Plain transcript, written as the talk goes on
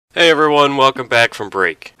Hey everyone, welcome back from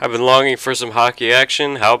break. I've been longing for some hockey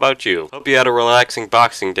action, how about you? Hope you had a relaxing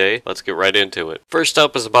Boxing Day, let's get right into it. First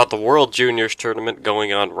up is about the World Juniors tournament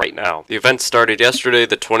going on right now. The event started yesterday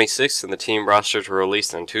the 26th and the team rosters were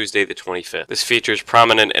released on Tuesday the 25th. This features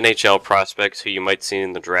prominent NHL prospects who you might see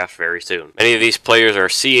in the draft very soon. Many of these players are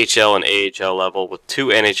CHL and AHL level with 2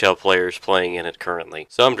 NHL players playing in it currently.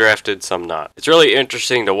 Some drafted, some not. It's really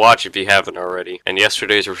interesting to watch if you haven't already, and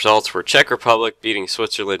yesterday's results were Czech Republic beating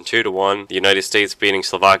Switzerland 2-1, the United States beating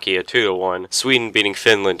Slovakia 2-1, Sweden beating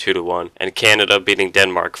Finland 2-1, and Canada beating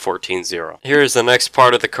Denmark 14-0. Here is the next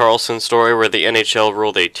part of the Karlsson story where the NHL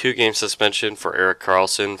ruled a 2-game suspension for Erik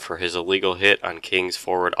Karlsson for his illegal hit on Kings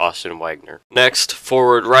forward Austin Wagner. Next,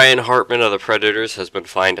 forward Ryan Hartman of the Predators has been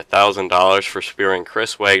fined $1,000 for spearing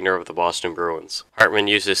Chris Wagner of the Boston Bruins. Hartman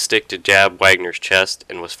used his stick to jab Wagner's chest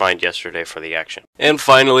and was fined yesterday for the action. And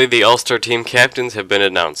finally, the All-Star team captains have been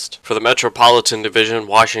announced. For the Metropolitan Division,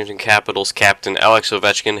 Washington Capitals captain Alex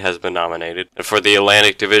Ovechkin has been nominated, and for the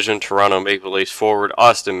Atlantic Division, Toronto Maple Leafs forward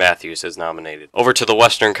Austin Matthews is nominated. Over to the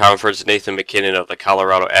Western Conference, Nathan MacKinnon of the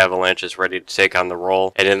Colorado Avalanche is ready to take on the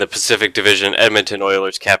role, and in the Pacific Division, Edmonton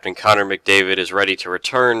Oilers captain Connor McDavid is ready to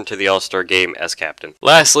return to the All-Star game as captain.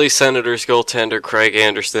 Lastly, Senators goaltender Craig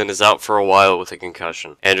Anderson is out for a while with a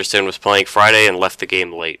concussion. Anderson was playing Friday and left the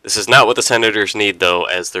game late. This is not what the Senators need though,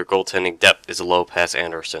 as their goaltending depth is low past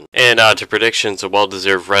Anderson. And on to predictions, a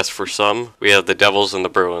well-deserved rest for some, we have the Devils and the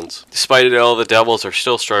Bruins. Despite it all, the Devils are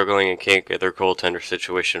still struggling and can't get their goaltender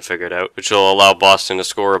situation figured out, which will allow Boston to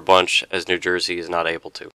score a bunch as New Jersey is not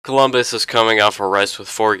able to. Columbus is coming off a rest with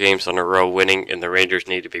 4 games in a row winning, and the Rangers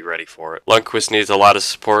need to be ready for it. Lundqvist needs a lot of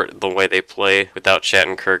support the way they play without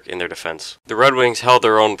Shattenkirk in their defense. The Red Wings held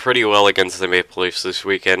their own pretty well against the Maple Leafs this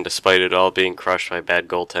weekend despite it all being crushed by bad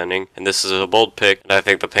goaltending, and this is a bold pick, and I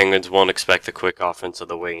think the Penguins won't expect the quick offense of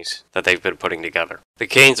the Wings that they've been putting together. The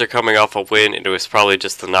Canes are coming off a win, and it was probably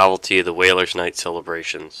just the novelty of the Whalers' night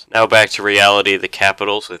celebrations. Now back to reality, the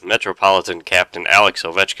Capitals, with Metropolitan captain Alex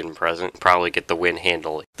Ovechkin present, probably get the win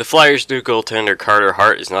handily. The Flyers' new goaltender Carter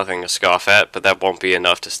Hart is nothing to scoff at, but that won't be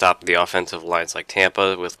enough to stop the offensive lines like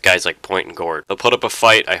Tampa with guys like Point and Gord. They'll put up a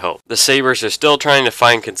fight, I hope. The Sabres are still trying to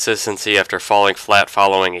find consistency after falling flat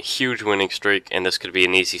following a huge winning streak, and this could be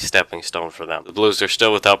an easy stepping stone for them. The Blues are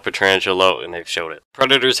still without Pietrangelo, and they've showed it.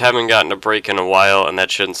 Predators haven't gotten a break in a while, and that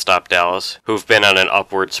shouldn't stop Dallas, who've been on an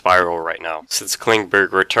upward spiral right now. Since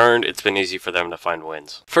Klingberg returned, it's been easy for them to find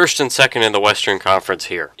wins. First and second in the Western Conference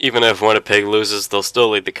here. Even if Winnipeg loses, they'll still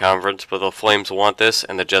lead the conference, but the Flames want this,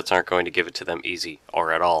 and the Jets aren't going to give it to them easy,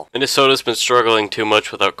 or at all. Minnesota's been struggling too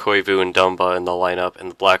much without Koivu and Dumba in the lineup, and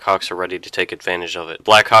the Blackhawks are ready to take advantage of it.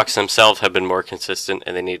 The Blackhawks themselves have been more consistent,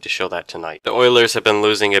 and they need to show that tonight. The Oilers have been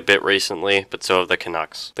losing a bit recently, but so have the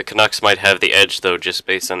Canucks. The Canucks might have the edge though, just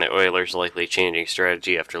based on the Oilers likely changing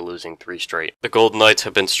strategy after losing 3 straight. The Golden Knights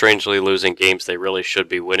have been strangely losing games they really should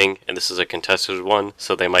be winning, and this is a contested one,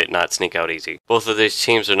 so they might not sneak out easy. Both of these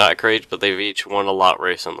teams are not great, but they've each won a lot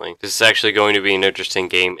recently. This is actually going to be an interesting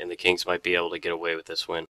game, and the Kings might be able to get away with this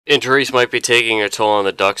win. Injuries might be taking a toll on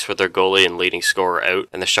the Ducks with their goalie and leading scorer out,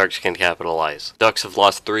 and the Sharks can capitalize. Ducks have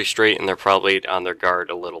lost 3 straight, and they're probably on their guard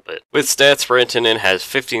a little bit. With stats, Rantanen has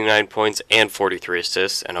 59 points and 43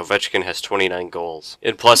 assists, and Ovechkin has 29 goals.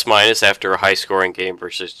 In plus-minus, after a high-scoring game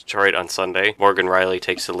versus Detroit on Sunday, Morgan Riley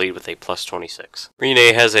takes the lead with a plus 26.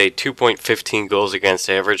 Rene has a 2.15 goals against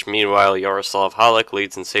average, meanwhile Yaroslav Halak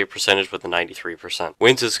leads in save percentage with a 93%.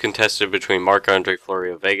 Wins is contested between Marc-Andre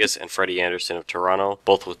Fleury of Vegas and Freddie Anderson of Toronto,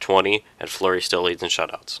 both with 20, and Fleury still leads in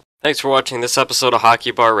shutouts. Thanks for watching this episode of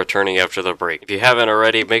Hockeybar, returning after the break. If you haven't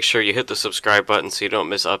already, make sure you hit the subscribe button so you don't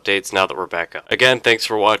miss updates now that we're back up. Again, thanks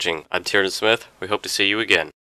for watching. I'm Tiernan Smith. We hope to see you again.